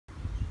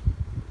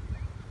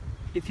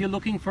If you're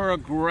looking for a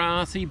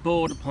grassy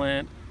border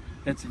plant,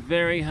 it's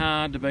very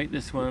hard to beat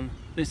this one.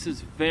 This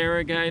is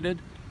variegated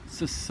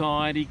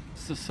society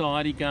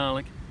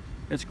garlic.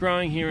 It's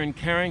growing here in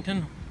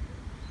Carrington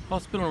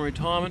Hospital and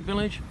Retirement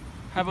Village.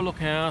 Have a look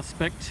how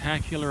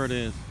spectacular it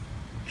is.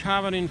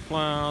 Covered in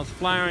flowers,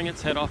 flowering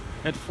its head off.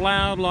 It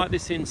flowered like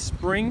this in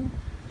spring,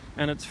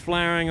 and it's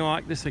flowering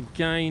like this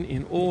again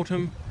in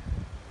autumn.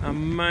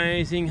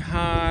 Amazing,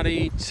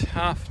 hardy,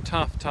 tough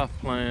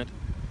plant.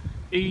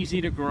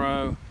 Easy to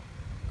grow,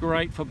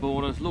 great for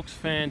borders, looks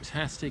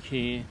fantastic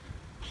here.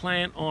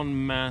 Plant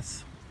en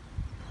masse.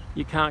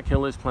 You can't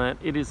kill this plant.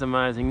 It is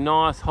amazing.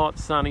 Nice, hot,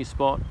 sunny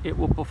spot. It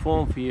will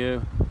perform for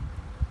you.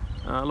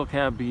 Look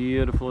how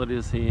beautiful it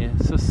is here.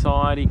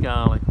 Society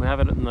garlic. We have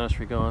it at the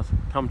nursery, guys.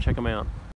 Come check them out.